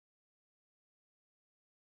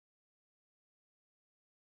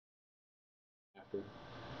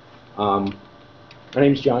My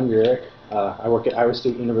name's John Rearick. I work at Iowa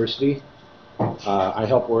State University. I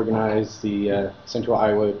help organize the Central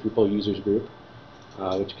Iowa Drupal Users Group,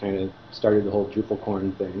 which kind of started the whole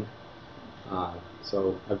DrupalCorn thing.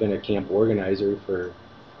 So I've been a camp organizer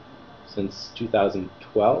since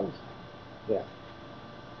 2012. Yeah.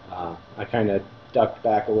 I kind of ducked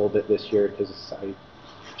back a little bit this year because I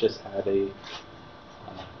just had a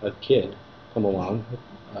kid come along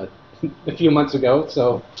a few months ago,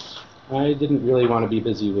 so I didn't really want to be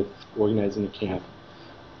busy with organizing a camp.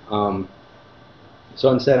 So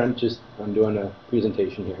instead, I'm doing a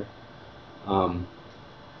presentation here.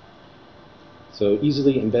 So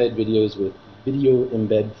easily embed videos with Video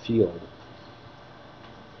Embed Field.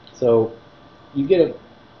 So you get a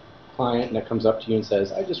client that comes up to you and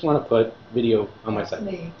says, "I just want to put video on my site."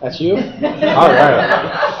 Me. That's you? All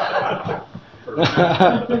right.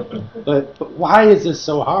 But why is this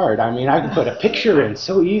so hard? I mean, I can put a picture in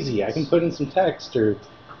so easy. I can put in some text,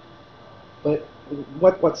 but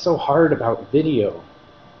what's so hard about video?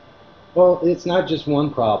 Well, it's not just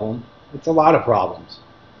one problem. It's a lot of problems.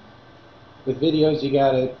 With videos, you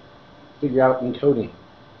gotta figure out encoding.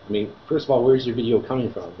 I mean, first of all, where's your video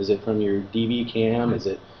coming from? Is it from your DV cam? Is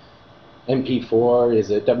it MP4? Is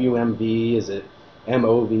it WMV? Is it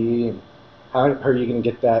MOV? And how are you going to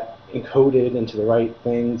get that encoded into the right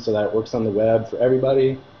thing so that it works on the web for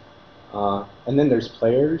everybody? And then there's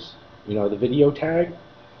players. You know, the video tag.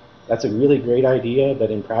 That's a really great idea,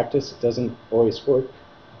 but in practice, it doesn't always work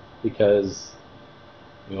because,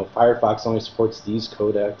 you know, Firefox only supports these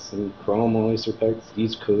codecs, and Chrome only supports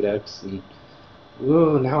these codecs, and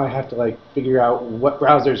ooh, now I have to like figure out what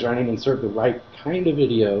browser's running and serve the right kind of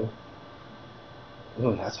video.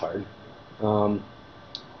 Oh, that's hard. And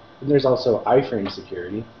there's also iframe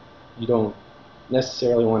security. You don't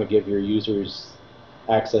necessarily want to give your users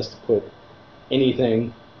access to put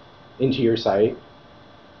anything into your site.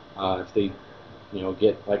 If they, you know,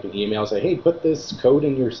 get like an email say, "Hey, put this code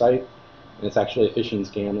in your site," and it's actually a phishing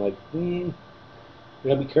scam, like, you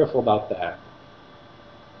gotta be careful about that.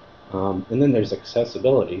 And then there's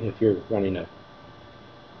accessibility. If you're running a,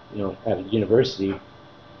 you know, at a university,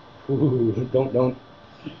 don't.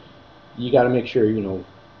 You got to make sure, you know,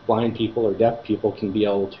 blind people or deaf people can be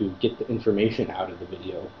able to get the information out of the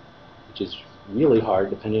video, which is really hard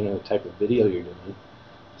depending on the type of video you're doing.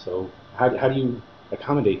 So how do you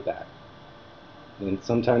accommodate that? And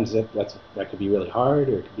sometimes that could be really hard,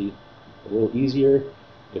 or it could be a little easier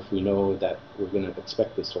if we know that we're going to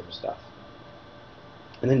expect this sort of stuff.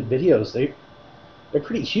 And then videos, they're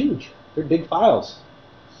pretty huge. They're big files.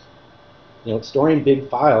 You know, storing big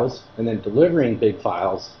files and then delivering big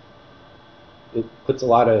files, it puts a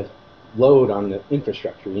lot of load on the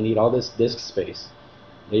infrastructure. You need all this disk space.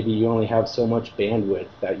 Maybe you only have so much bandwidth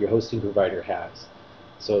that your hosting provider has.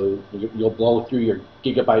 So you'll blow through your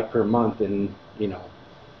gigabyte per month in, you know,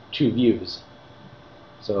 2 views.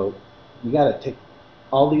 So you got to take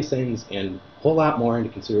all these things and a whole lot more into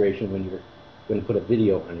consideration when you're going to put a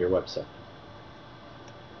video on your website.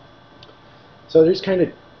 So there's kind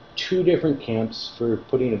of 2 different camps for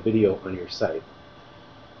putting a video on your site.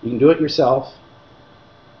 You can do it yourself,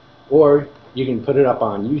 or you can put it up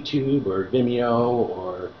on YouTube or Vimeo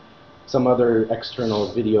or some other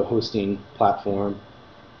external video hosting platform.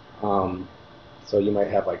 So you might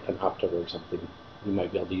have like Panopto or something. You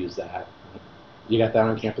might be able to use that. You got that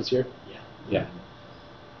on campus here? Yeah.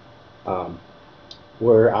 Yeah.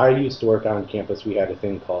 Where I used to work on campus, we had a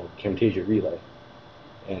thing called Camtasia Relay,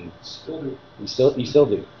 and Still do. You still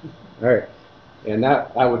do. All right. And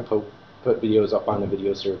that I would put videos up on the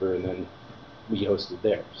video server, and then we hosted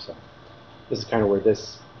there. So this is kind of where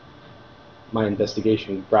my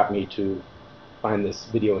investigation brought me to find this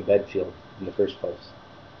video embed field in the first place.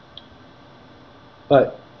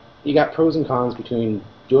 But you got pros and cons between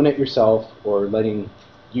doing it yourself or letting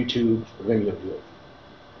YouTube or Vimeo do it.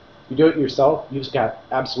 If you do it yourself, you've got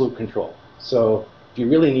absolute control. So if you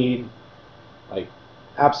really need like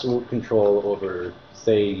absolute control over,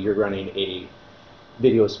 say you're running a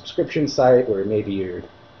video subscription site, or maybe you're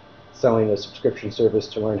selling a subscription service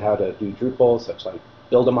to learn how to do Drupal, such like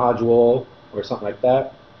build a module or something like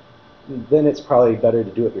that, then it's probably better to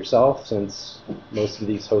do it yourself, since most of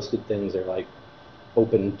these hosted things are like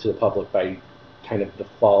open to the public by kind of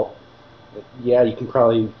default. Yeah, you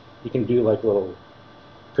can do like little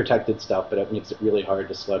protected stuff, but it makes it really hard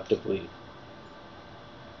to selectively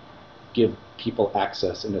give people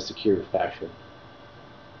access in a secure fashion.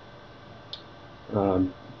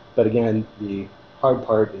 But again, the hard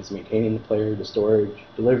part is maintaining the player, the storage,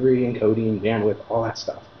 delivery, encoding, bandwidth, all that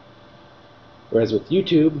stuff. Whereas with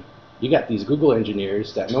YouTube, you got these Google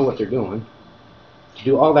engineers that know what they're doing, to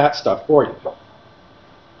do all that stuff for you.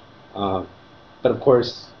 But of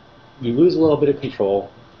course, you lose a little bit of control.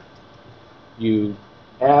 You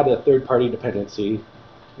add a third-party dependency.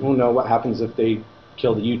 We don't know what happens if they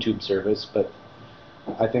kill the YouTube service, but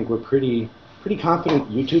I think we're pretty confident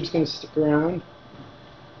YouTube's going to stick around.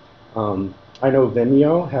 I know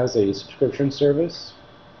Vimeo has a subscription service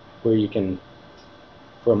where you can,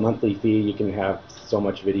 for a monthly fee, you can have so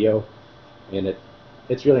much video, and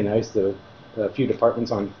it's really nice. A few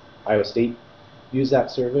departments on Iowa State use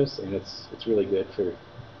that service, and it's really good for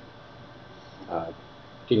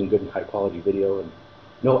getting good and high quality video and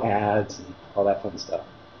no ads and all that fun stuff.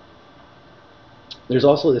 There's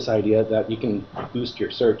also this idea that you can boost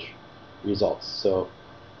your search results. So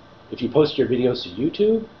if you post your videos to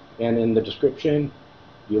YouTube and in the description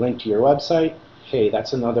you link to your website, hey,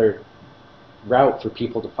 that's another route for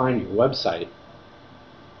people to find your website.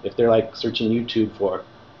 If they're like searching YouTube for,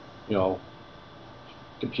 you know,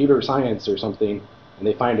 computer science or something, and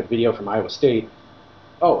they find a video from Iowa State,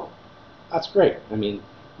 oh, that's great. I mean,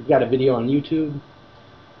 you've got a video on YouTube,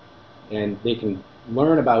 and they can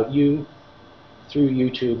learn about you through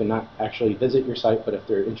YouTube and not actually visit your site, but if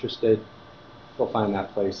they're interested, they'll find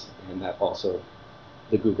that place, and that also,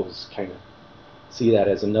 the Googles kind of see that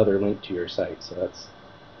as another link to your site, so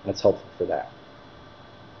that's helpful for that.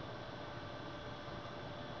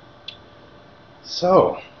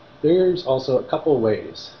 So there's also a couple of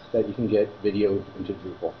ways that you can get video into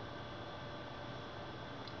Drupal.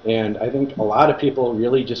 And I think a lot of people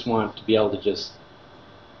really just want to be able to just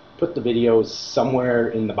put the videos somewhere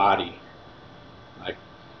in the body. Like,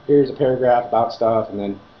 here's a paragraph about stuff, and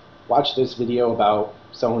then watch this video about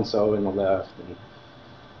so-and-so in the left. And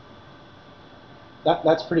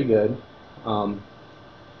that's pretty good. The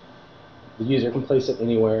user can place it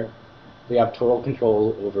anywhere. They have total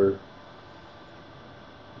control over,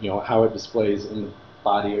 you know, how it displays in the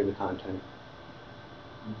body or the content.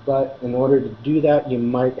 But in order to do that, you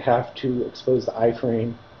might have to expose the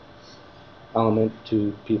iframe element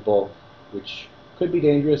to people, which could be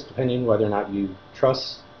dangerous depending whether or not you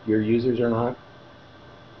trust your users or not.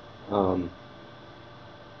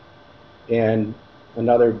 And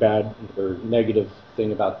another bad or negative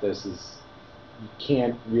thing about this is you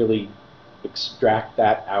can't really extract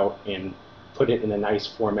that out and put it in a nice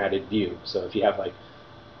formatted view. So if you have like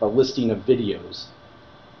a listing of videos,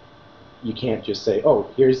 you can't just say,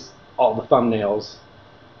 oh, here's all the thumbnails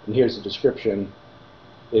and here's the description.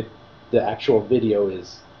 The actual video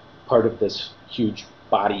is part of this huge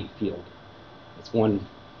body field. It's one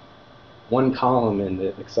column in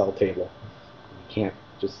the Excel table. You can't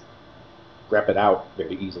just grep it out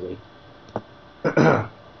very easily. The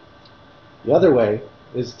other way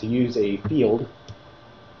is to use a field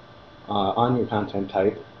on your content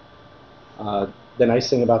type. The nice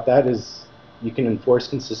thing about that is you can enforce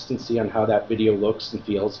consistency on how that video looks and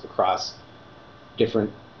feels across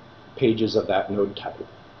different pages of that node type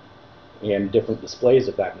and different displays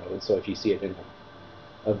of that node. So if you see it in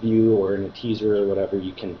a view or in a teaser or whatever,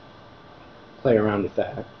 you can play around with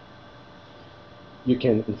that. You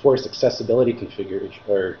can enforce accessibility configuration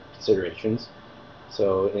or considerations.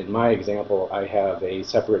 So in my example, I have a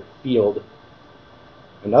separate field,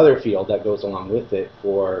 another field that goes along with it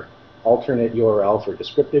for alternate URL for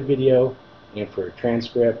descriptive video and for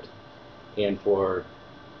transcript and for,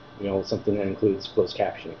 you know, something that includes closed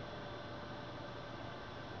captioning.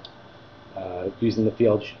 Using the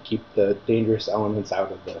field should keep the dangerous elements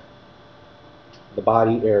out of the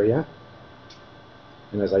body area.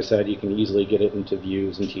 And as I said, you can easily get it into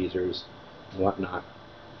views and teasers and whatnot.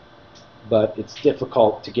 But it's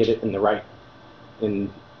difficult to get it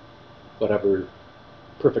in whatever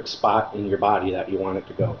perfect spot in your body that you want it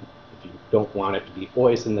to go. If you don't want it to be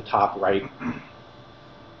always in the top right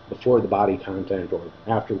before the body content or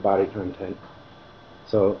after the body content.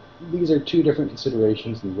 So these are two different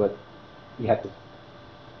considerations and what you have to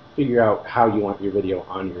figure out how you want your video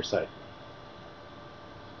on your site.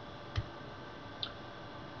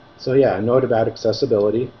 So yeah, a note about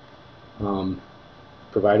accessibility.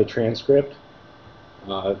 Provide a transcript.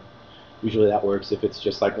 Usually that works if it's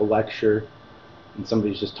just like a lecture and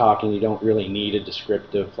somebody's just talking. You don't really need a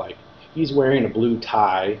descriptive, like he's wearing a blue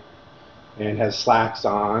tie and has slacks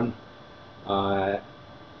on.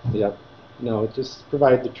 Yep. No, just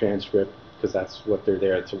provide the transcript because that's what they're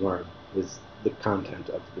there to learn, is the content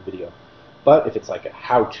of the video. But if it's like a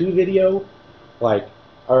how-to video, like,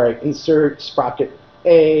 all right, insert sprocket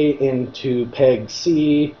A into peg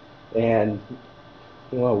C, and,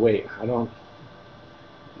 well, wait,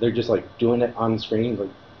 they're just like doing it on the screen, like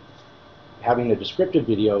having a descriptive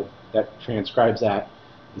video that transcribes that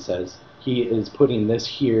and says, he is putting this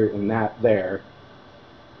here and that there,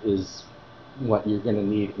 is what you're going to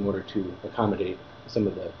need in order to accommodate some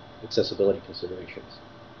of the accessibility considerations.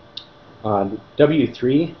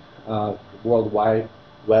 W3, World Wide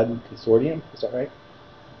Web Consortium, is that right?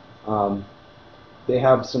 They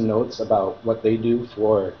have some notes about what they do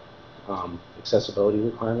for accessibility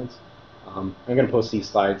requirements. I'm going to post these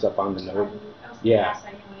slides up on the node. Yeah.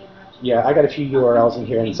 Yeah, I got a few URLs in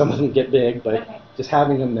here, and some of them get big, but just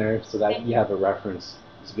having them there so that you have a reference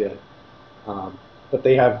is good. But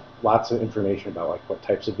they have lots of information about like what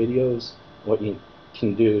types of videos, what you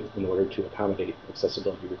can do in order to accommodate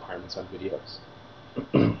accessibility requirements on videos.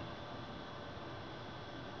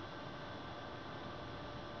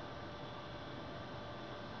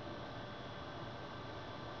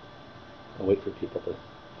 I'll wait for people to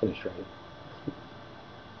finish writing.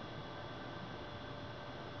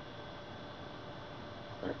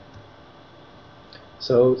 Right.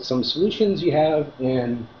 So some solutions you have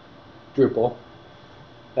in Drupal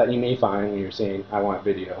that you may find when you're saying, I want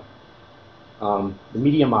video. The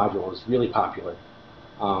media module is really popular.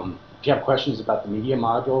 If you have questions about the media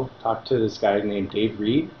module, talk to this guy named Dave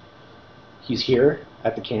Reed. He's here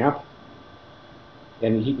at the camp,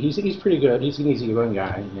 and he's pretty good. He's an easygoing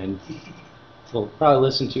guy, and he'll probably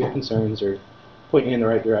listen to your concerns or point you in the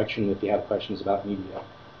right direction if you have questions about media.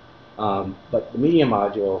 But the media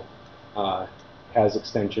module has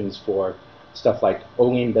extensions for stuff like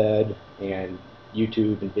Embed and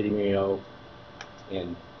YouTube and Vimeo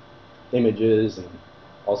and images and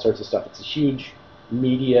all sorts of stuff. It's a huge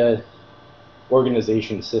media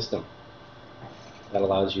organization system that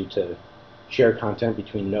allows you to share content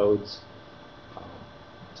between nodes.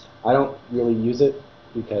 I don't really use it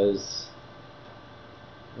because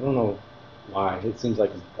I don't know why. It seems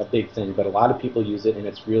like a big thing, but a lot of people use it, and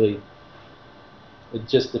it's really, it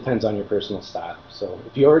just depends on your personal style. So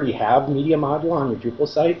if you already have media module on your Drupal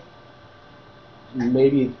site,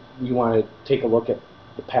 maybe you want to take a look at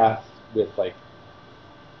the path with like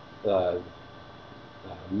the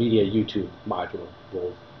media YouTube module.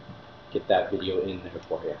 We'll get that video in there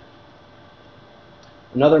for you.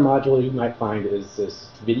 Another module you might find is this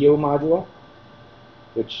video module,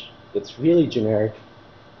 which it's really generic.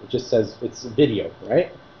 It just says it's video,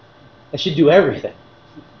 right? It should do everything.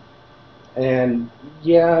 And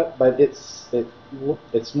yeah, but it's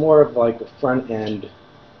more of like a front end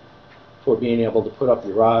for being able to put up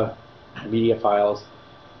your raw media files,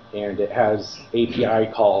 and it has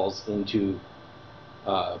API calls into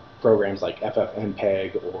programs like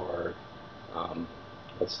FFmpeg or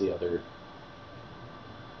what's the other?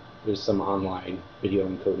 There's some online video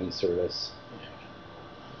encoding service.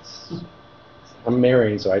 I'm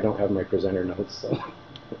marrying, so I don't have my presenter notes. So.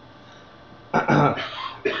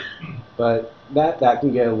 But that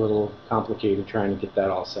can get a little complicated trying to get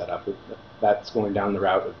that all set up. That's going down the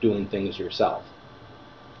route of doing things yourself.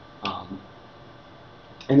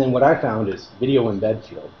 And then what I found is video embed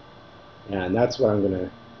field. And that's what I'm going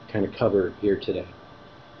to kind of cover here today.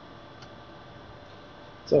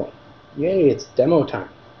 So, yay, it's demo time.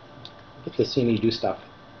 Get to see me do stuff.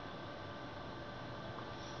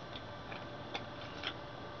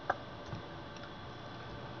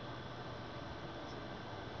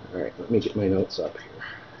 All right, let me get my notes up here.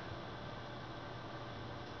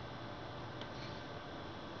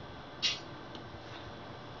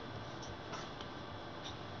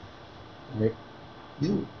 All right.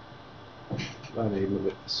 Let me move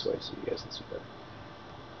it this way so you guys can see better.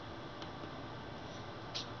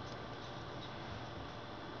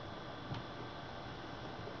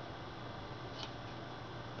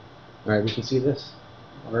 All right, we can see this?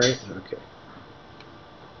 All right, okay.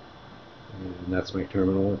 And that's my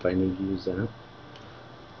terminal if I need to use that.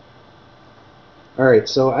 All right,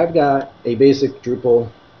 so I've got a basic Drupal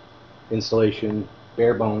installation,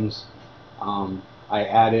 bare bones. I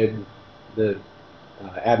added the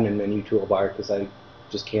admin menu toolbar because I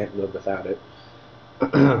just can't live without it.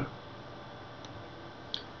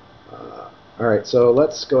 All right, so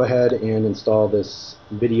let's go ahead and install this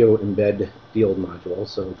video embed field module.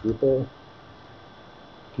 So Drupal,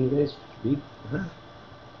 can you guys read?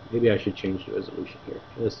 Maybe I should change the resolution here.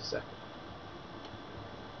 Just a second.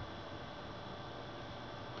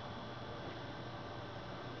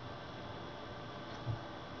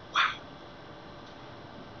 Wow.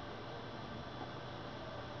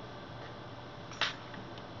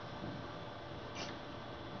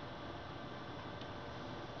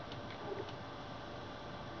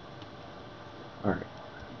 All right.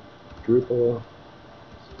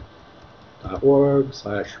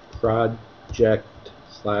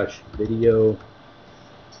 Drupal.org/project/video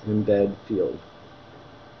embed field.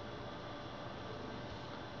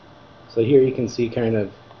 So here you can see kind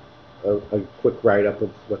of a quick write-up of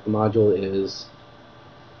what the module is.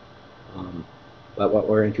 But what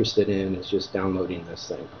we're interested in is just downloading this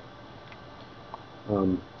thing.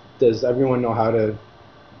 Does everyone know how to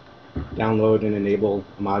download and enable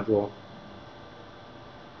a module?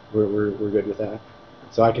 We're good with that?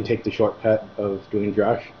 So I can take the shortcut of doing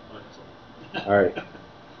Drush? All right.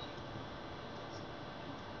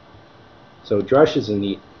 So Drush is a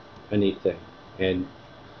neat thing. And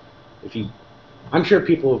I'm sure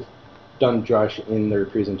people have done Drush in their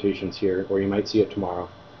presentations here, or you might see it tomorrow.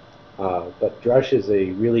 But Drush is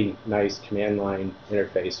a really nice command line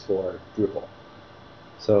interface for Drupal.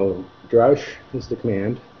 So Drush is the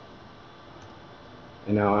command.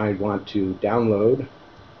 And now I want to download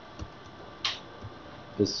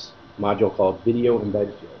this module called Video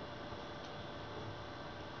Embed Field.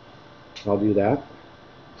 I'll do that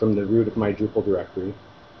from the root of my Drupal directory.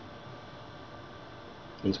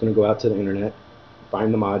 I'm just going to go out to the internet,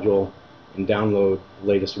 find the module, and download the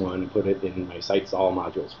latest one and put it in my Sites All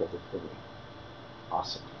modules folder for me.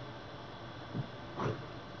 Awesome.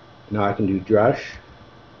 Now I can do Drush,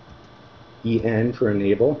 en for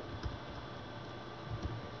enable.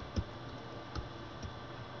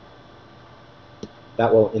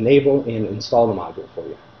 That will enable and install the module for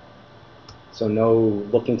you. So no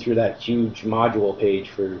looking through that huge module page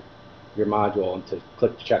for your module and to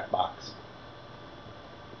click the checkbox.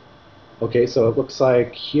 Okay, so it looks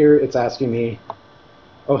like here it's asking me,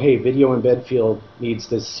 oh hey, Video Embed Field needs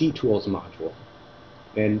this CTools module.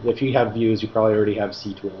 And if you have views, you probably already have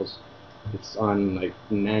CTools. It's on like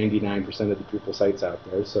 99% of the Drupal sites out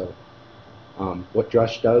there. So what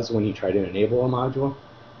Drush does when you try to enable a module,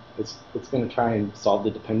 it's going to try and solve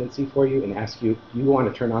the dependency for you and ask you, you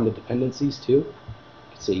want to turn on the dependencies too? You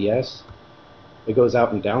can say yes. It goes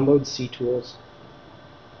out and downloads CTools,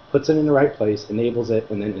 puts it in the right place, enables it,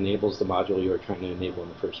 and then enables the module you were trying to enable in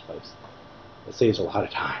the first place. It saves a lot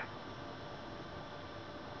of time.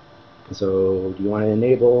 And so do you want to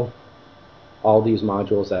enable all these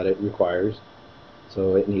modules that it requires?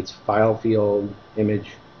 So it needs file field,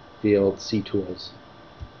 image field, CTools.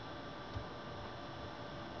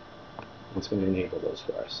 It's going to enable those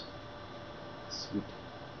for us. Sweet.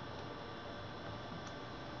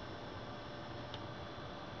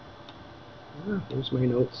 Here's my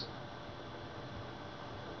notes.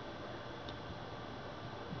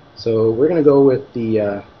 So we're going to go with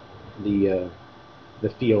the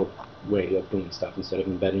field way of doing stuff instead of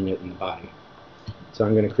embedding it in the body. So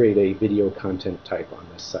I'm going to create a video content type on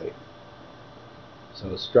this site.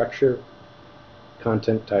 So structure,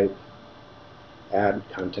 content type, add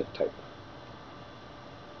content type.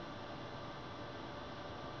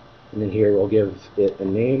 And then here we'll give it a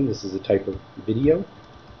name. This is a type of video.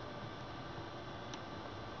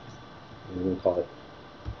 And we'll call it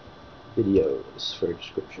videos for a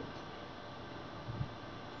description.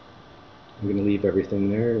 I'm going to leave everything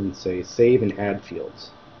there and say save and add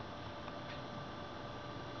fields.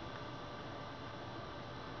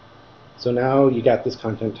 So now you got this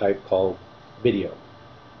content type called video,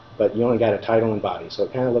 but you only got a title and body, so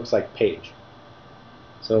it kind of looks like page.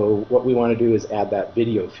 So what we want to do is add that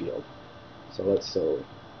video field. So let's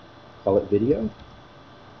call it video.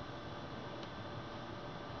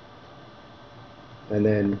 And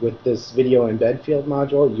then with this video embed field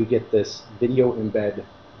module, you get this video embed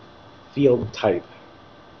field type.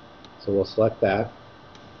 So we'll select that.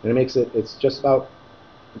 And it makes it, it's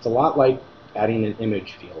a lot like adding an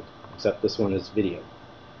image field, except this one is video,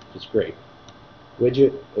 which is great.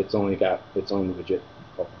 Widget, it's only got its own widget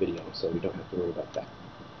called video, so we don't have to worry about that.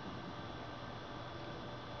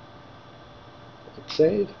 Click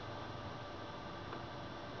save.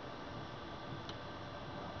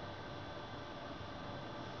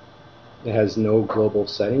 It has no global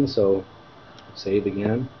setting, so save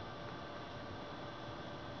again.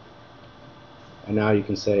 And now you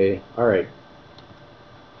can say, all right,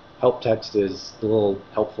 help text is the little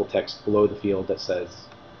helpful text below the field that says,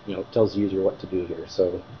 tells the user what to do here.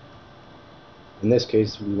 So in this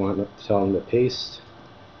case, we want to tell them to paste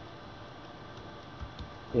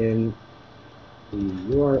in the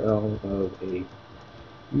URL of a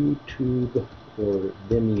YouTube or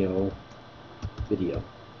Vimeo video.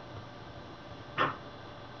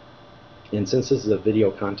 And since this is a video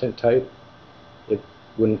content type, it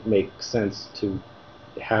wouldn't make sense to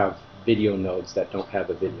have video nodes that don't have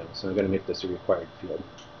a video. So I'm going to make this a required field.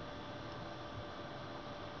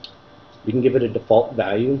 You can give it a default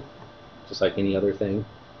value, just like any other thing.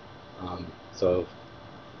 So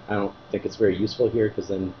I don't think it's very useful here, because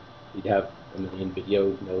then you'd have a million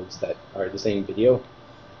video nodes that are the same video,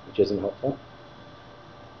 which isn't helpful.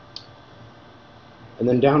 And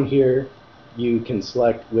then down here, you can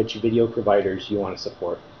select which video providers you want to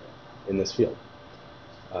support in this field.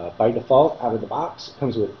 By default, out of the box, it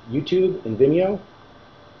comes with YouTube and Vimeo.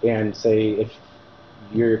 And say if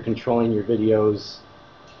you're controlling your videos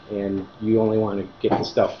and you only want to get the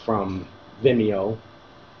stuff from Vimeo,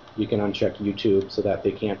 you can uncheck YouTube so that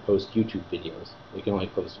they can't post YouTube videos. They can only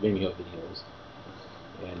post Vimeo videos.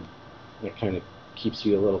 And it kind of keeps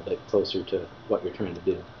you a little bit closer to what you're trying to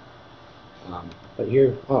do. But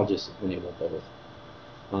here, I'll just enable both.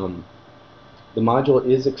 The module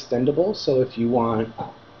is extendable, so if you want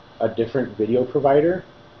a different video provider,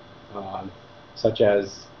 such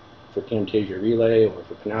as for Camtasia Relay or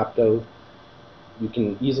for Panopto, you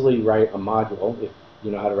can easily write a module if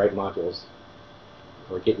you know how to write modules,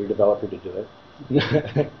 or get your developer to do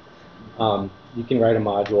it. You can write a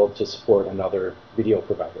module to support another video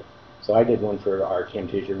provider. So I did one for our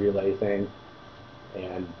Camtasia Relay thing,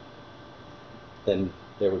 and then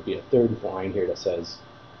there would be a third line here that says,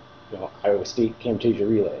 you know, Iowa State Camtasia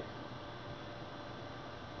Relay.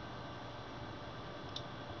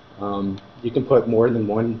 You can put more than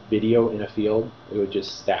one video in a field. It would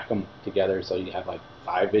just stack them together, so you have like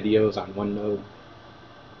 5 videos on one node.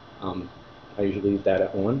 I usually leave that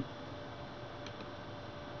at 1.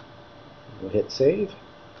 We'll hit save.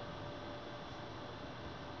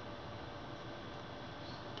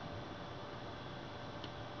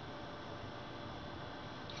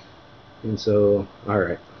 And so, all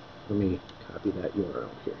right, let me copy that URL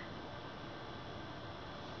here.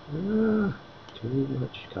 Too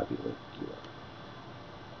much copy link URL.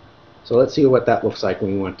 So let's see what that looks like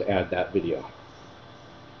when we want to add that video.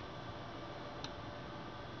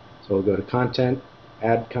 So we'll go to Content,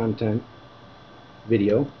 Add Content,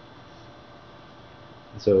 Video.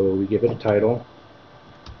 So we give it a title.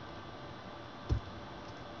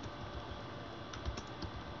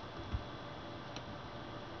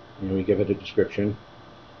 And we give it a description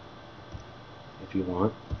if you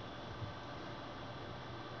want.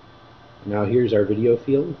 Now here's our video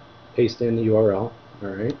field. Paste in the URL.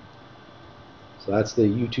 Alright. So that's the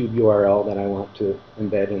YouTube URL that I want to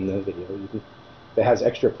embed in the video. If it has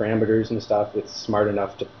extra parameters and stuff, it's smart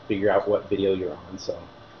enough to figure out what video you're on. So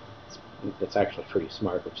it's actually pretty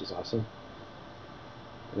smart, which is awesome.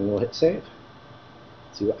 And we'll hit save.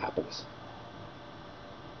 See what happens.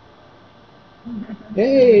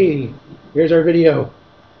 Hey, here's our video.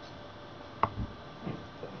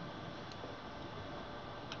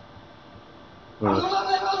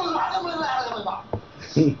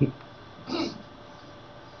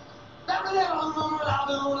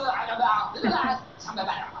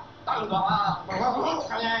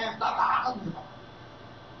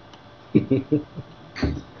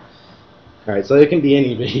 Alright, so it can be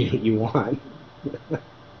any video you want.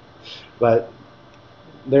 But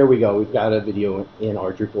there we go. We've got a video in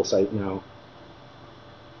our Drupal site now,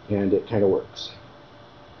 and it kind of works.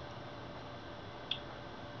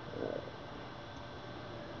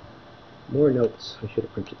 More notes. I should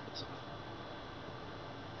have printed this off.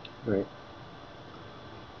 All right.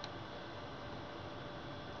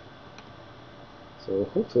 So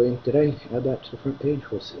hopefully, did I add that to the front page?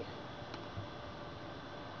 We'll see.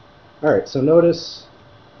 All right. So notice,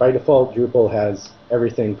 by default, Drupal has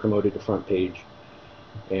everything promoted to front page.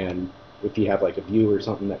 And if you have like a view or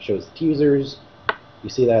something that shows the teasers, you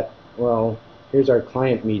see that, well, here's our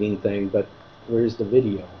client meeting thing, but where's the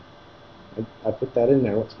video? I put that in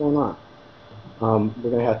there. What's going on? We're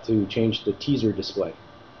going to have to change the teaser display.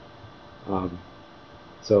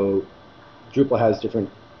 So Drupal has different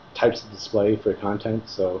types of display for content.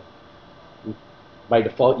 So by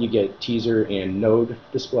default, you get teaser and node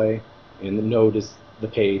display, and the node is the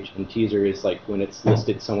page, and teaser is like when it's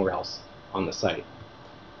listed somewhere else on the site.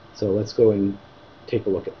 So let's go and take a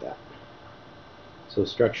look at that. So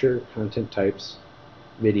structure, content types,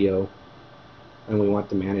 video, and we want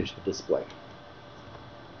to manage the display.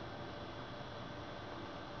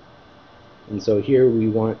 And so here we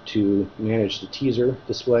want to manage the teaser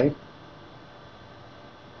display.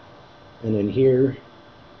 And then here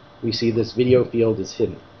we see this video field is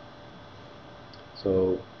hidden.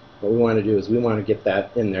 So what we want to do is we want to get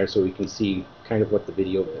that in there so we can see kind of what the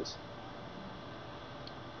video is.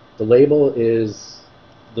 The label is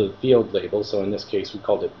the field label, so in this case we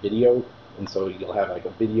called it video, and so you'll have like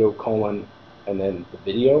a video colon and then the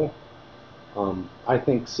video. I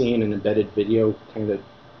think seeing an embedded video kind of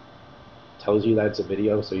tells you that it's a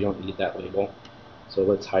video, so you don't need that label. So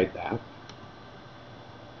let's hide that.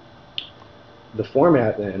 The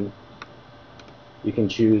format then, you can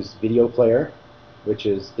choose video player, which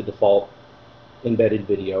is the default embedded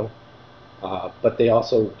video. But they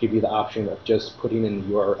also give you the option of just putting in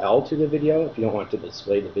the URL to the video if you don't want to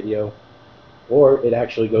display the video. or it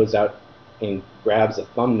actually goes out and grabs a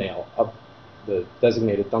thumbnail of the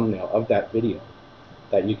designated thumbnail of that video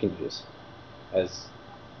that you can use as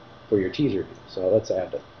for your teaser view. So let's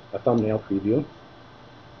add a thumbnail preview.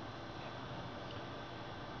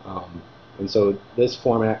 And so this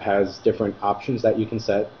format has different options that you can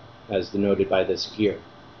set, as denoted by this gear.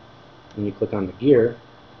 When you click on the gear,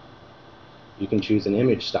 you can choose an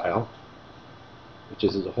image style, which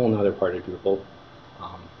is a whole other part of Drupal,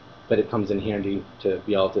 but it comes in handy to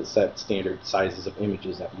be able to set standard sizes of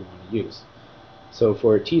images that you want to use. So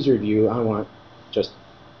for a teaser view, I want just,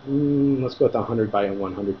 let's go with 100 by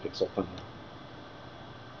 100 pixel thumbnail.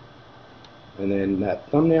 And then that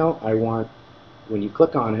thumbnail, I want, when you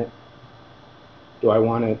click on it, do I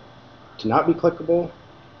want it to not be clickable?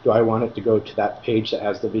 Do I want it to go to that page that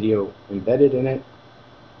has the video embedded in it?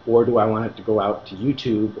 Or do I want it to go out to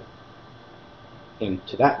YouTube and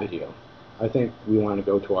to that video? I think we want to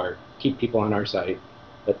go to keep people on our site,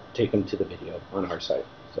 but take them to the video on our site.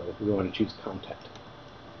 So we want to choose content.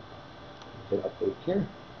 Hit upload here.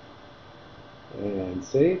 And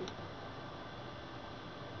save.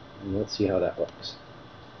 And let's see how that looks.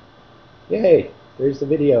 Yay! There's the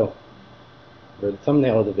video, or the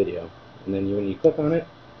thumbnail of the video. And then when you click on it,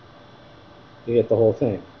 you get the whole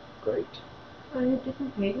thing. Great. Are there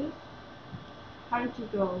different pages? How did you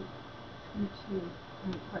go into, I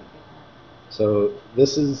didn't quite get that. So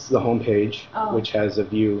this is the home page, Oh. which has a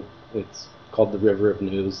view. It's called the River of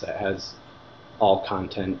News, that has all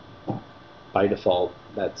content by default.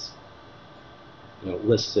 That's,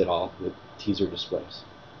 lists it all with teaser displays.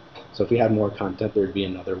 So if we had more content, there'd be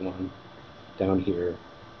another one down here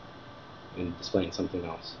and displaying something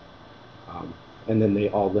else. And then they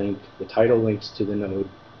all link. The title links to the node,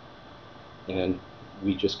 and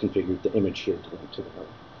we just configured the image here to link to the node.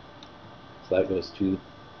 So that goes to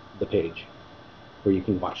the page where you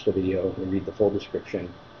can watch the video and read the full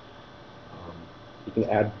description. You can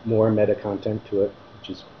add more meta content to it, which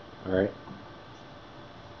is all right.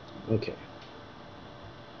 Okay.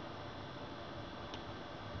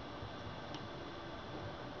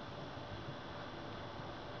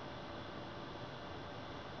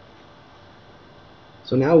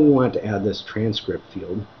 So now we want to add this transcript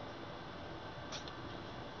field.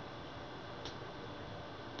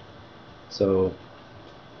 So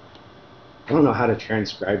I don't know how to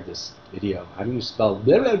transcribe this video. How do you spell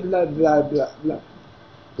blah blah blah blah blah blah?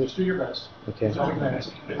 Just do your best. Okay. That's all I can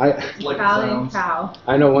ask. Like Italian cow.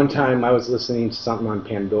 I know one time I was listening to something on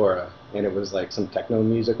Pandora, and it was like some techno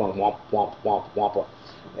music on womp womp womp womp.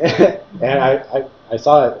 And I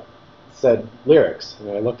saw it said lyrics,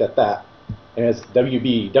 and I looked at that, and it's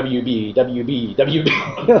WB WB WB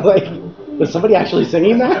WB. Like, was somebody actually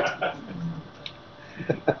singing that?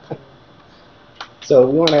 So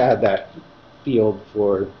we want to add that field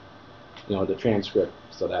for, the transcript,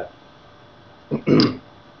 so that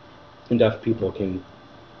deaf people can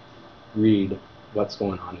read what's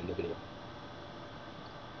going on in the video.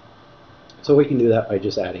 So we can do that by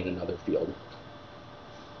just adding another field.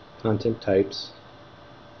 Content types,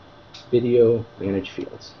 video, manage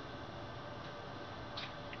fields.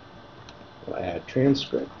 We'll add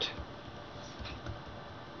transcript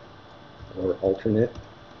or alternate.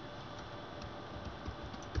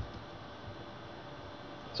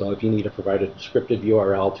 So if you need to provide a descriptive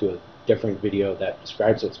URL to a different video that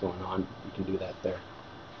describes what's going on, you can do that there.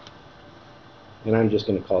 And I'm just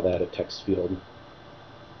going to call that a text field.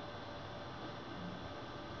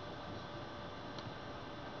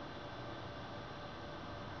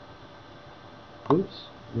 Oops,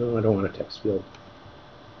 no, I don't want a text field.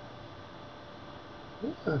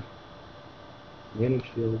 Manage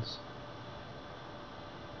fields.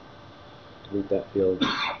 Delete that field.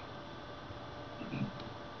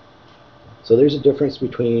 So there's a difference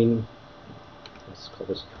between, let's call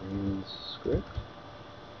this transcript.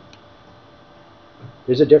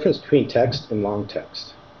 There's a difference between text and long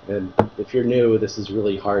text. And if you're new, this is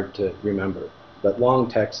really hard to remember. But long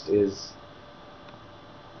text is,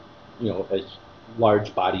 a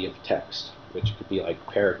large body of text, which could be like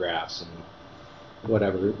paragraphs and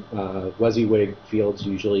whatever. WYSIWYG fields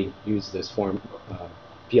usually use this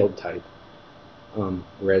field type.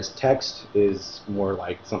 Whereas text is more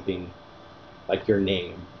like something like your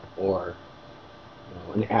name, or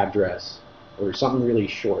an address, or something really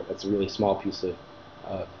short. That's a really small piece of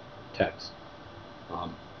text.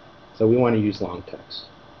 So we want to use long text.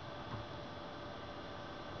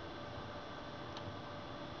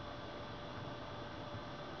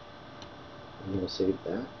 I'm going to save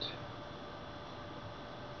that.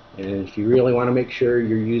 And if you really want to make sure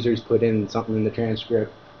your users put in something in the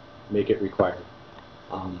transcript, make it required.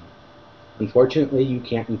 Unfortunately, you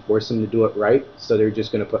can't enforce them to do it right, so they're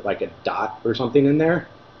just going to put like a dot or something in there.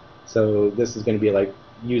 So this is going to be like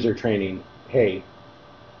user training. Hey,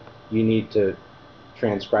 you need to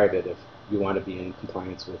transcribe it if you want to be in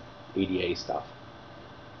compliance with ADA stuff.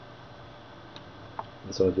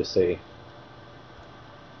 And so I'll just say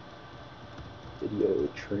video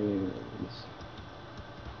transcript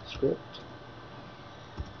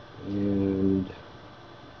and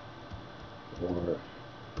or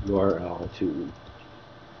URL to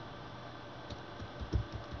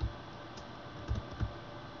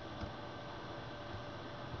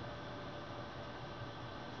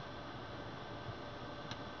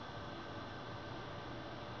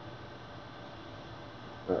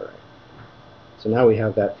Alright. So now we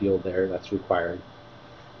have that field there that's required.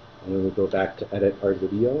 And then we go back to edit our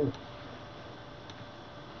video.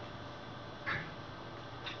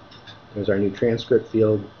 There's our new transcript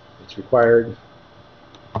field. It's required.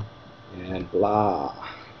 And blah.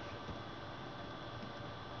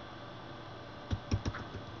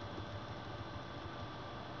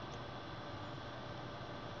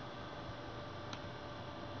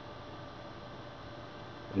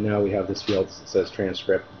 And now we have this field that says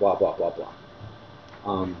transcript, blah, blah, blah, blah.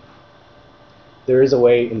 There is a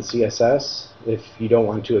way in CSS, if you don't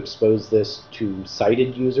want to expose this to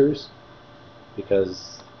sighted users,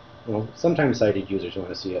 because well, sometimes sighted users want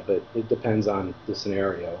to see it, but it depends on the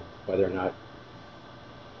scenario, whether or not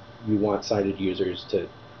you want sighted users to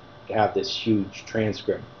have this huge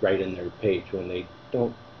transcript right in their page when they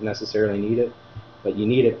don't necessarily need it, but you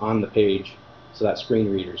need it on the page so that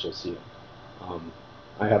screen readers will see it.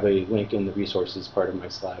 I have a link in the resources part of my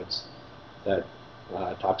slides that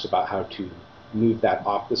talks about how to move that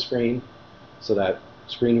off the screen so that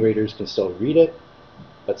screen readers can still read it,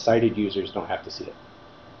 but sighted users don't have to see it.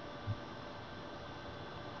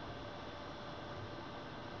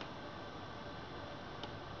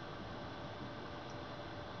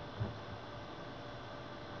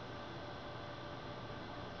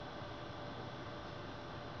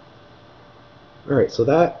 All right, so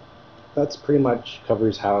that's pretty much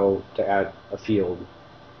covers how to add a field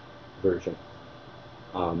version.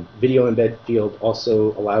 Video embed field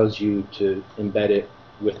also allows you to embed it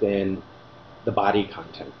within the body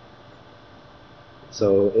content.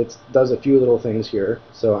 So it does a few little things here.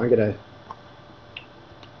 So I'm going to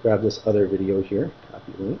grab this other video here,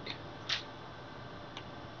 copy link.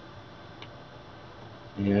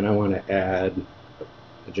 And I want to add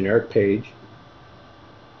a generic page.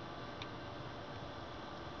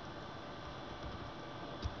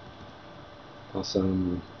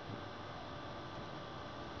 Awesome.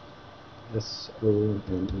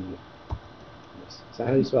 S-O-M-E. Is that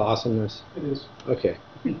how you spell awesomeness? It is. Okay.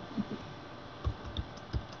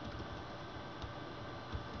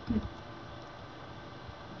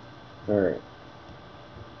 Alright.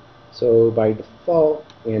 So by default,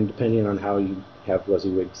 and depending on how you have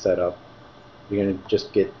WYSIWYG set up, you're going to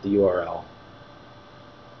just get the URL.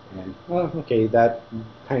 And, well, okay, that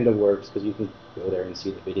kind of works because you can go there and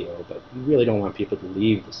see the video, but you really don't want people to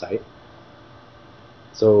leave the site.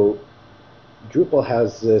 So Drupal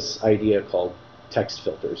has this idea called text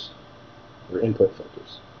filters, or input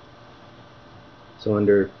filters. So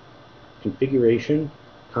under configuration,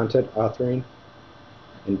 content authoring,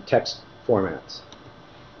 and text formats.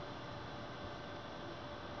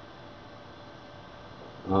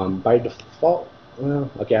 By default,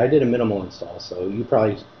 well, okay, I did a minimal install, so you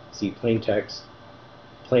probably see plain text,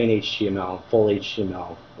 plain HTML, full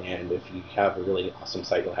HTML, and if you have a really awesome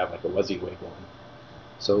site, you'll have like a WYSIWYG one.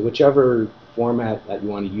 So whichever format that you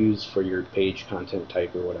want to use for your page content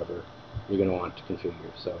type or whatever, you're going to want to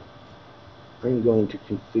configure. So I'm going to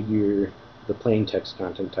configure the plain text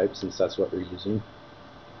content type since that's what we're using.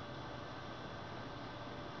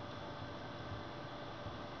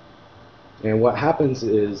 And what happens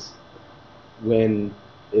is when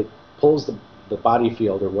it pulls the body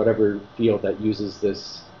field or whatever field that uses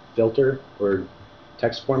this filter or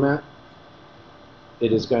text format,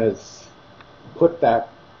 it is going to put that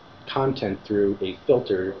content through a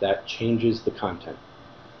filter that changes the content.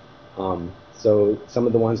 So some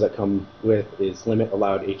of the ones that come with is limit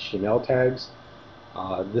allowed HTML tags.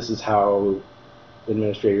 This is how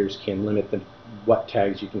administrators can limit what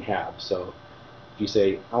tags you can have. So if you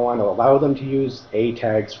say, I want to allow them to use A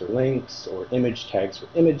tags for links or image tags for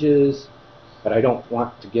images, but I don't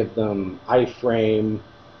want to give them iframe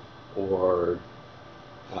or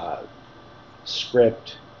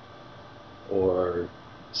script or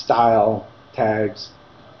style tags,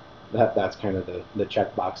 that's kind of the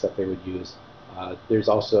checkbox that they would use. There's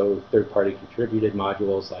also third-party contributed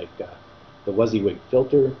modules like the WYSIWYG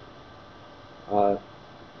filter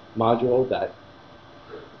module that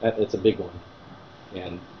it's a big one,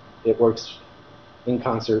 and it works in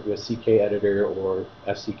concert with CK editor or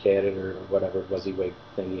FCK editor or whatever WYSIWYG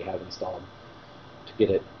thing you have installed to get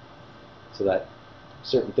it so that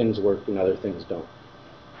certain things work and other things don't.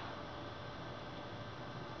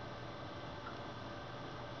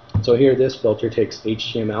 So here this filter takes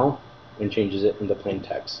HTML and changes it into plain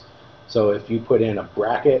text. So if you put in a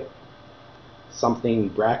bracket, something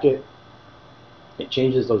bracket, it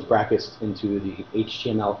changes those brackets into the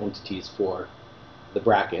HTML entities for the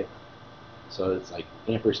bracket. So it's like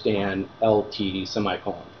ampersand LT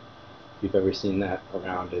semicolon. If you've ever seen that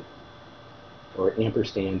around it, or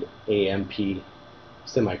ampersand AMP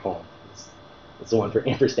semicolon. It's the one for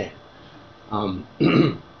ampersand.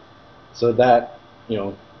 So that, you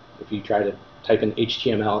know, if you try to type in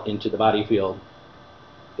HTML into the body field,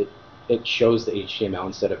 it shows the HTML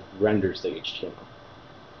instead of renders the HTML.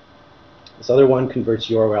 This other one converts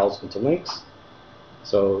URLs into links.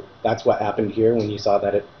 So that's what happened here when you saw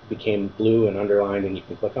that it became blue and underlined and you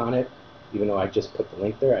can click on it. Even though I just put the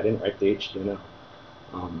link there, I didn't write the HTML.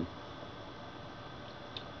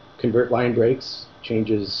 Convert line breaks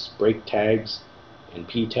changes break tags and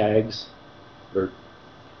p tags, or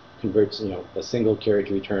converts, you know, a single carriage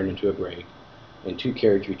return into a break and 2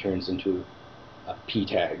 carriage returns into a p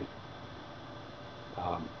tag.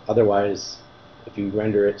 Otherwise, if you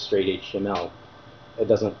render it straight HTML, it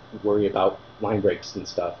doesn't worry about line breaks and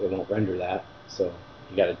stuff. It won't render that, so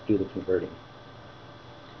you got to do the converting.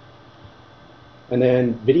 And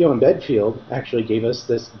then Video Embed Field actually gave us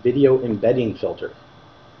this video embedding filter.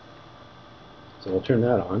 So we'll turn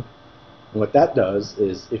that on. And what that does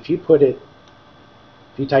is if you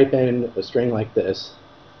type in a string like this,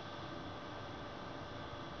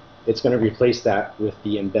 it's going to replace that with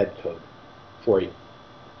the embed code for you.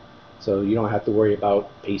 So you don't have to worry about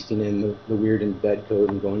pasting in the weird embed code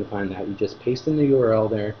and going to find that. You just paste in the URL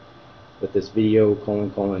there with this video :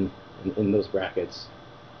 in those brackets,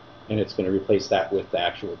 and it's going to replace that with the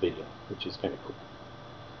actual video, which is kind of cool.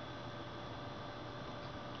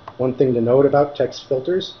 One thing to note about text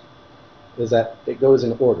filters is that it goes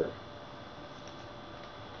in order.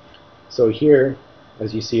 So here,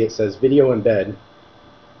 as you see, it says video embed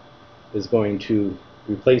is going to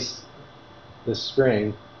replace this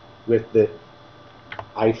string with the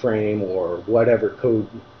iframe or whatever code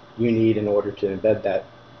you need in order to embed that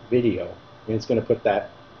video, and it's going to put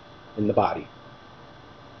that in the body.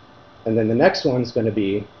 And then the next one's going to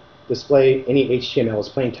be display any HTML as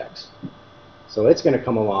plain text. So it's going to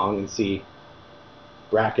come along and see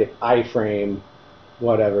bracket iframe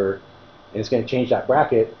whatever, and it's going to change that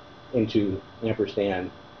bracket into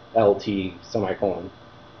ampersand LT semicolon,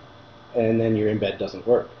 and then your embed doesn't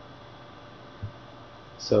work.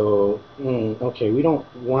 So, okay, we don't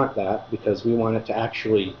want that because we want it to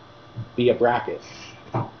actually be a bracket.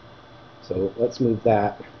 So let's move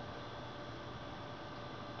that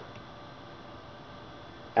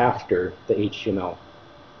after the HTML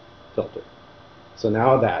filter. So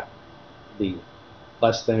now that the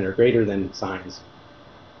less than or greater than signs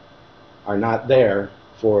are not there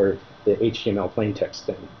for the HTML plain text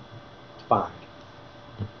thing to find.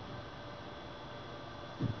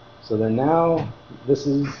 So then now this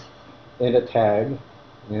is in a tag,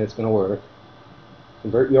 and it's going to work.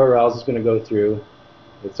 Convert URLs is going to go through.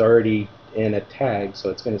 It's already in a tag,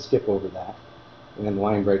 so it's going to skip over that. And then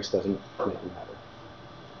line breaks doesn't really matter.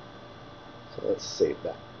 So let's save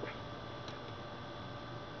that.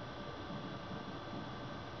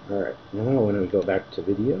 Alright, now when we go back to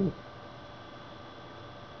video,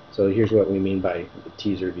 so here's what we mean by the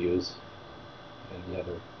teaser views and the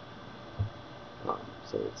other.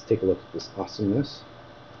 So let's take a look at this awesomeness.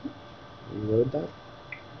 Reload that.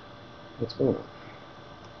 What's going on?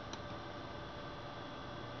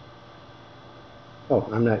 Oh,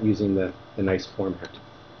 I'm not using the nice format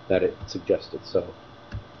that it suggested. So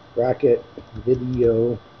bracket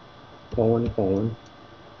video : and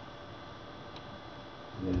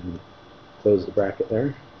then close the bracket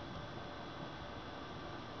there.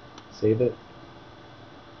 Save it.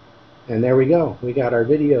 And there we go. We got our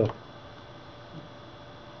video.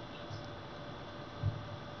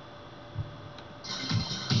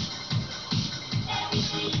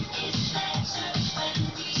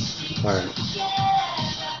 All right.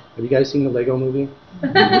 Have you guys seen the Lego movie?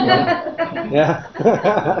 Yeah?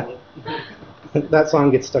 That song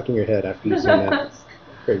gets stuck in your head after you've seen that.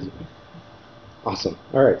 Crazy. Awesome.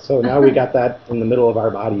 All right, so now we got that in the middle of our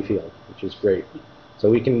body field, which is great. So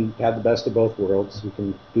we can have the best of both worlds. We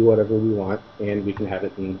can do whatever we want, and we can have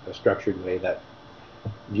it in a structured way that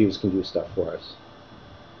views can do stuff for us.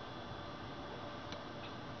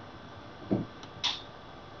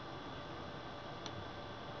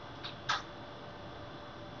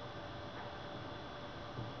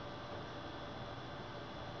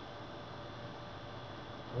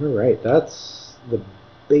 All right, that's the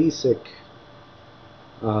basic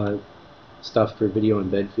stuff for video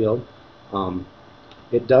embed field.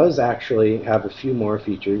 It does actually have a few more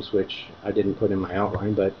features, which I didn't put in my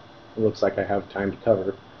outline, but it looks like I have time to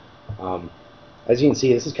cover. As you can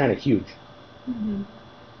see, this is kind of huge.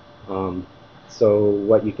 So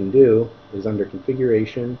what you can do is under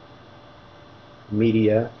Configuration,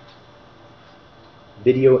 Media,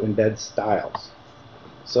 Video Embed Styles.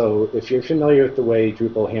 So if you're familiar with the way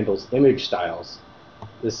Drupal handles image styles,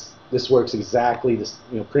 this works exactly this,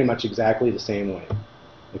 pretty much exactly the same way,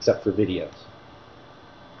 except for videos.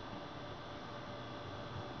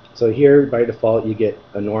 So here, by default, you get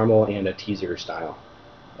a normal and a teaser style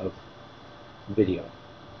of video.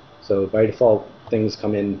 So by default, things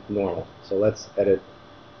come in normal. So let's edit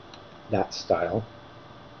that style.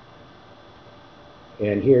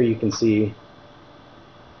 And here you can see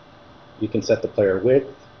you can set the player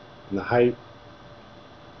width and the height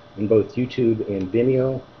in both YouTube and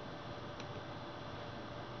Vimeo.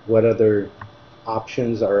 What other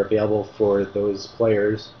options are available for those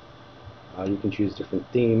players? You can choose different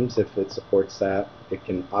themes if it supports that. It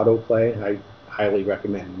can autoplay. I highly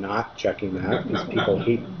recommend not checking that because people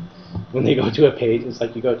hate when they go to a page. It's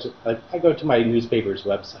like I go to my newspaper's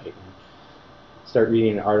website and start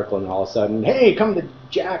reading an article, and all of a sudden, hey, come to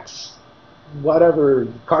Jack's whatever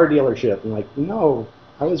car dealership. I'm like, no,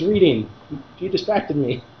 I was reading. You distracted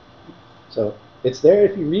me. So it's there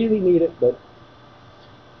if you really need it, but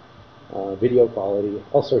video quality,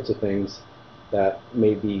 all sorts of things that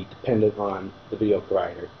may be dependent on the video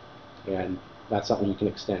provider, and that's something you can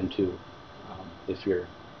extend to if you're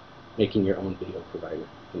making your own video provider. You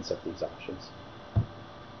can set these options.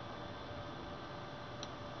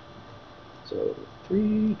 So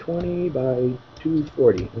 320 by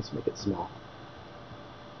 240. Let's make it small.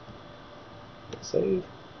 Hit save.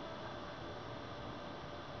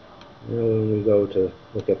 And when we go to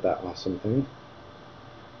look at that awesome thing,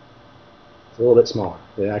 it's a little bit smaller.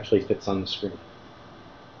 It actually fits on the screen.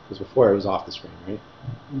 Because before it was off the screen, right?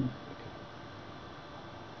 Okay.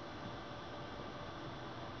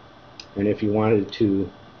 And if you wanted to,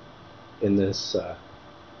 in this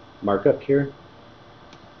markup here,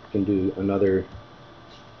 you can do another,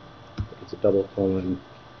 it's a double colon,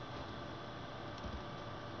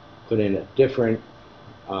 put in a different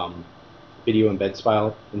video embed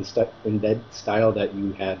style that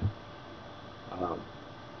you had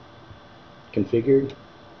configured,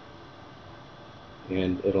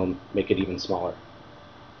 and it'll make it even smaller.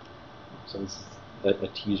 So this is a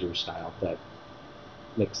teaser style that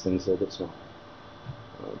makes things a little bit smaller.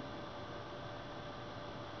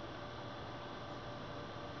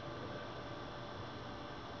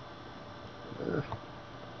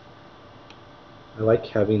 I like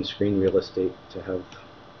having screen real estate to have.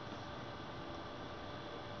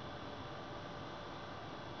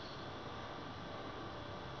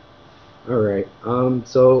 Alright,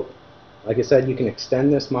 so like I said, you can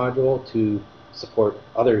extend this module to support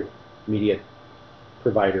other media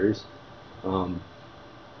providers.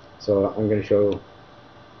 So I'm going to show,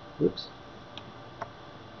 oops,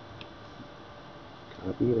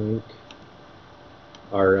 copy link,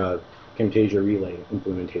 our Camtasia Relay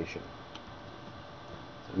implementation.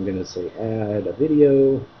 So I'm going to say add a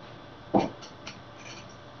video.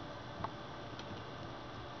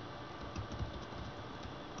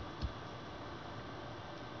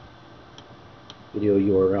 Video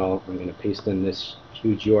URL. I'm going to paste in this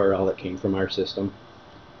huge URL that came from our system.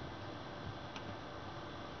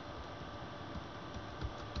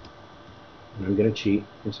 And I'm going to cheat.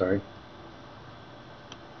 I'm sorry.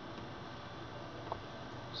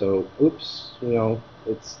 So, oops,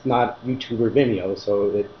 it's not YouTube or Vimeo,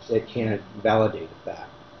 so it can't validate that.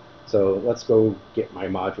 So let's go get my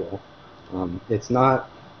module. It's not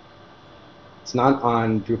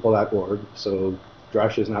on Drupal.org, so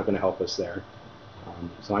Drush is not going to help us there.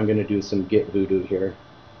 So I'm going to do some git voodoo here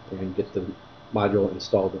and get the module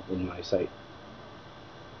installed in my site.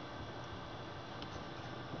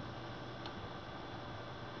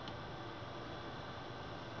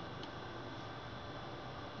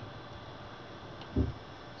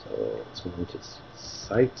 So let's go into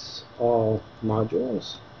Sites, All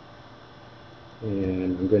Modules.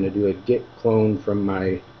 And I'm going to do a git clone from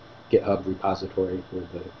my GitHub repository where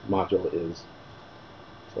the module is.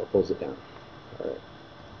 So it pulls it down. All right.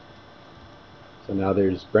 So now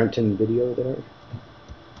there's Brenton video there.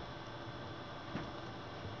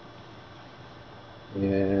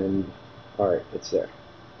 And all right, it's there.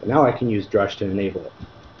 And now I can use Drush to enable it.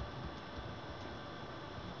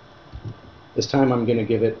 This time I'm going to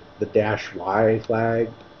give it the -y flag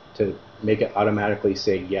to make it automatically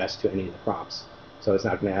say yes to any of the prompts. So it's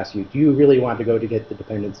not going to ask you, do you really want to go to get the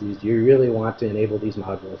dependencies? Do you really want to enable these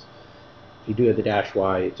modules? If you do the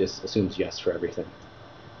 -y, it just assumes yes for everything.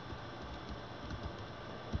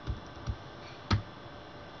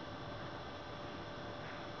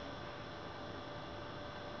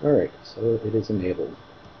 All right, so it is enabled.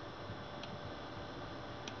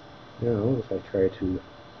 Now, if I try to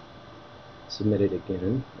submit it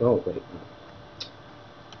again, oh wait, no.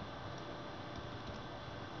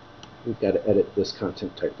 We've got to edit this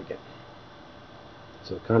content type again.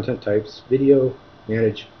 So content types, video,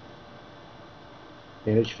 manage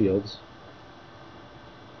fields.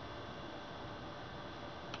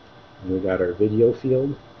 And we got our video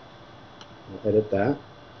field. We'll edit that.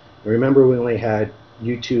 And remember, we only had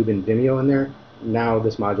YouTube and Vimeo in there. Now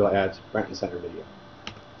this module adds front and center video.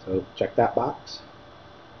 So check that box.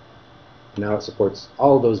 Now it supports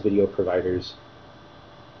all of those video providers.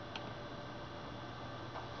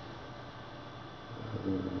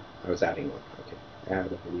 I was adding one. Okay,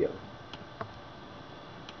 add a video.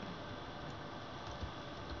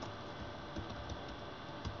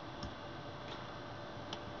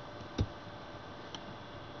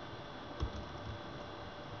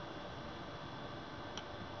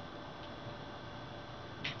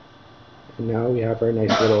 And now we have our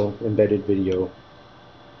nice little embedded video.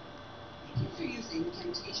 You're using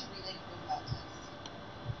Camtasia Relay Profile Test.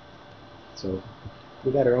 So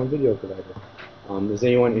we got our own video provider. Is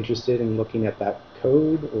anyone interested in looking at that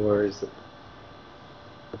code, or is it?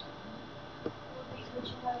 Would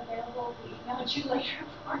you have available the email you later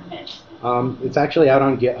for it? It's actually out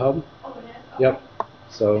on GitHub. Oh, it is? Okay. Yep.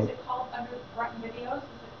 So. Is it called under Front Videos? Is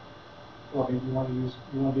it? Well, I mean, you want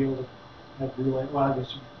to be able to have relay. Well, I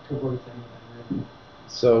guess you could work with anything.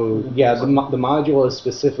 So yeah, the module is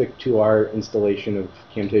specific to our installation of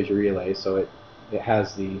Camtasia Relay, so it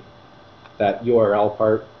has that URL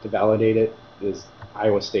part to validate it is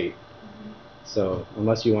Iowa State. So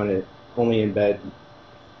unless you want to only embed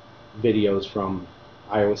videos from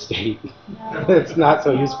Iowa State, No. it's not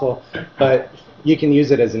so useful. But you can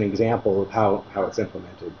use it as an example of how it's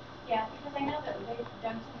implemented. Yeah, because I know that they've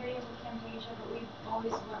done some videos with Camtasia, but we've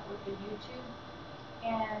always went with the YouTube.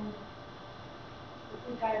 And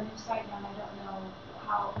we've got a new site now, and I don't know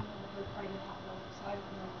how, the third party would have those, so I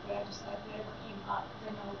don't know. But I just, if it ever came up,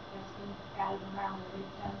 because I know that's been batted around, where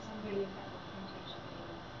they've done some videos that were Camtasia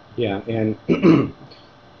videos. Yeah, and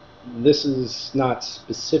this is not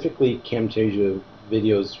specifically Camtasia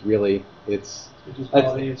videos, really. It just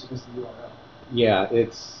validates against the URL. Yeah,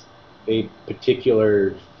 it's a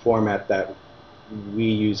particular format that we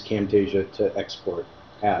use Camtasia to export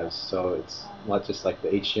as. So it's not just like the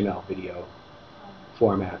HTML video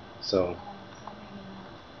format. So,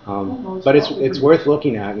 but it's worth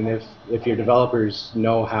looking at, and if your developers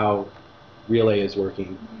know how Relay is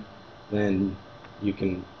working, then you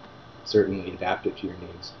can certainly adapt it to your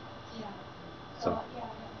needs. Yeah. So, yeah.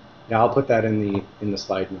 yeah, I'll put that in the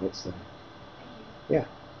slide notes then. Yeah.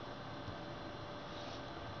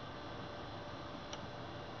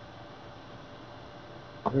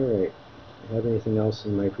 All right. Do you have anything else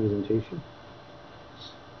in my presentation?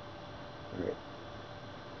 All right.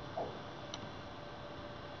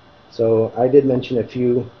 So I did mention a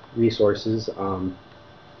few resources.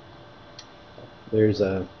 There's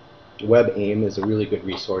a WebAIM is a really good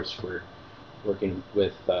resource for working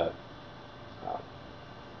with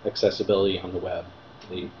accessibility on the web.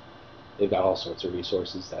 They've got all sorts of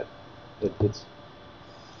resources that if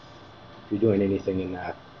you're doing anything in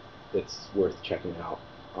that, it's worth checking out.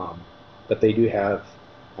 But they do have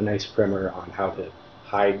a nice primer on how to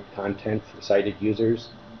hide content for sighted users,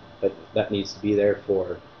 but that needs to be there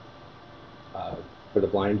for the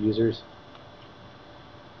blind users.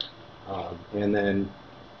 And then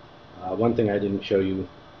one thing I didn't show you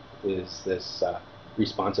is this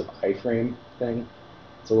responsive iframe thing.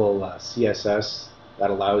 It's a little CSS that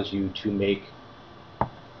allows you to make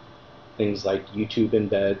things like YouTube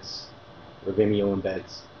embeds or Vimeo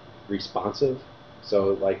embeds responsive.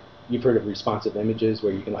 So like you've heard of responsive images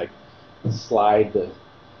where you can like slide the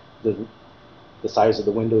size of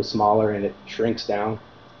the window smaller and it shrinks down.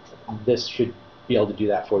 This should be able to do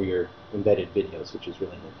that for your embedded videos, which is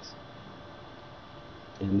really nice.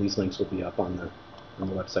 And these links will be up on the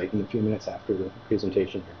website in a few minutes after the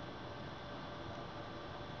presentation here.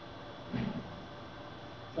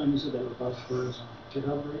 You said that repository is on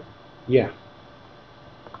GitHub, right? Yeah.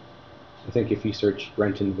 I think if you search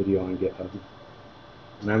Brenton video on GitHub,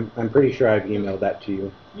 and I'm pretty sure I've emailed that to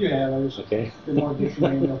you. You have. I just Okay. didn't want to get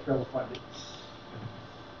my email trail to find it.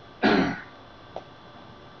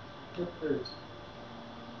 Yep, there it is.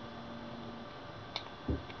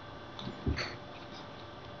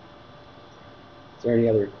 Is there any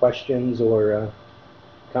other questions or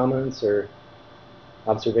comments or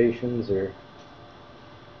observations or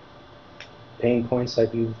pain points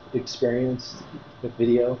that you've experienced with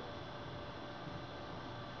video?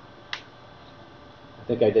 I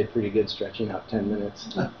think I did pretty good stretching out 10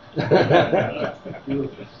 minutes.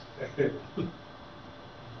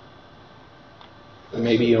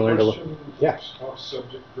 Maybe you learned a little. Yeah. Off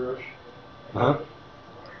subject brush. Uh-huh.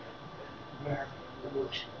 Mac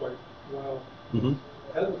works quite well. Mm-hmm.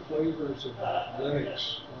 Other flavors of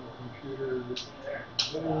Linux on the computer, you've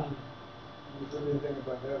heard anything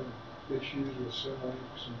about having issues with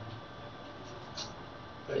symlinks and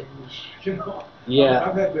things, you know? Yeah.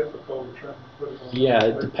 I've had difficulty trying to put it on. Yeah,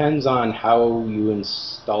 it depends on how you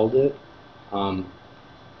installed it.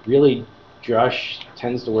 Really, Drush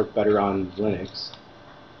tends to work better on Linux,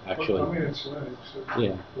 actually. I mean, it's Linux.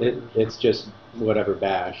 Yeah, it's just whatever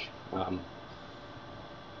bash.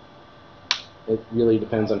 It really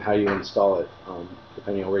depends on how you install it,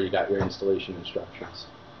 depending on where you got your installation instructions.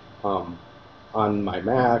 On my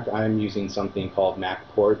Mac, I'm using something called Mac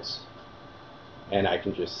ports, and I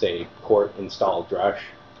can just say port install Drush,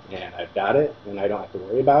 and I've got it, and I don't have to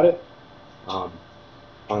worry about it. On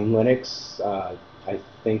Linux, I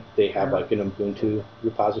think they have like an Ubuntu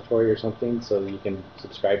repository or something, so you can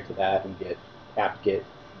subscribe to that and get apt-get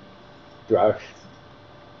Drush.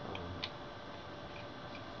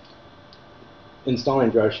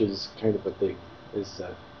 Installing Drush is kind of a big,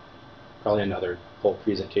 probably another whole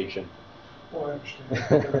presentation. Well, I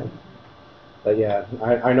understand. But yeah,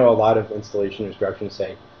 I know a lot of installation instructions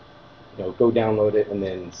say, go download it and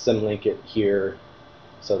then symlink it here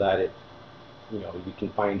so that it, you can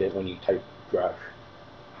find it when you type Drush.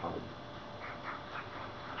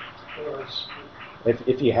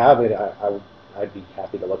 If you have it, I'd be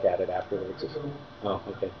happy to look at it afterwards. Oh,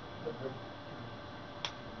 okay.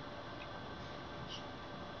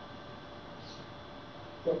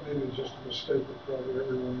 But maybe it's just a mistake that probably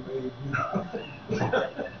everyone made.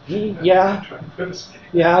 Yeah.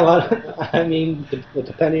 Yeah, a lot. I mean,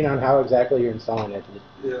 depending on how exactly you're installing it.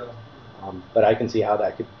 Yeah. But I can see how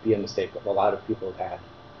that could be a mistake that a lot of people have had.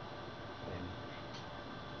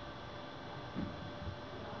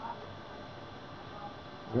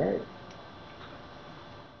 All right.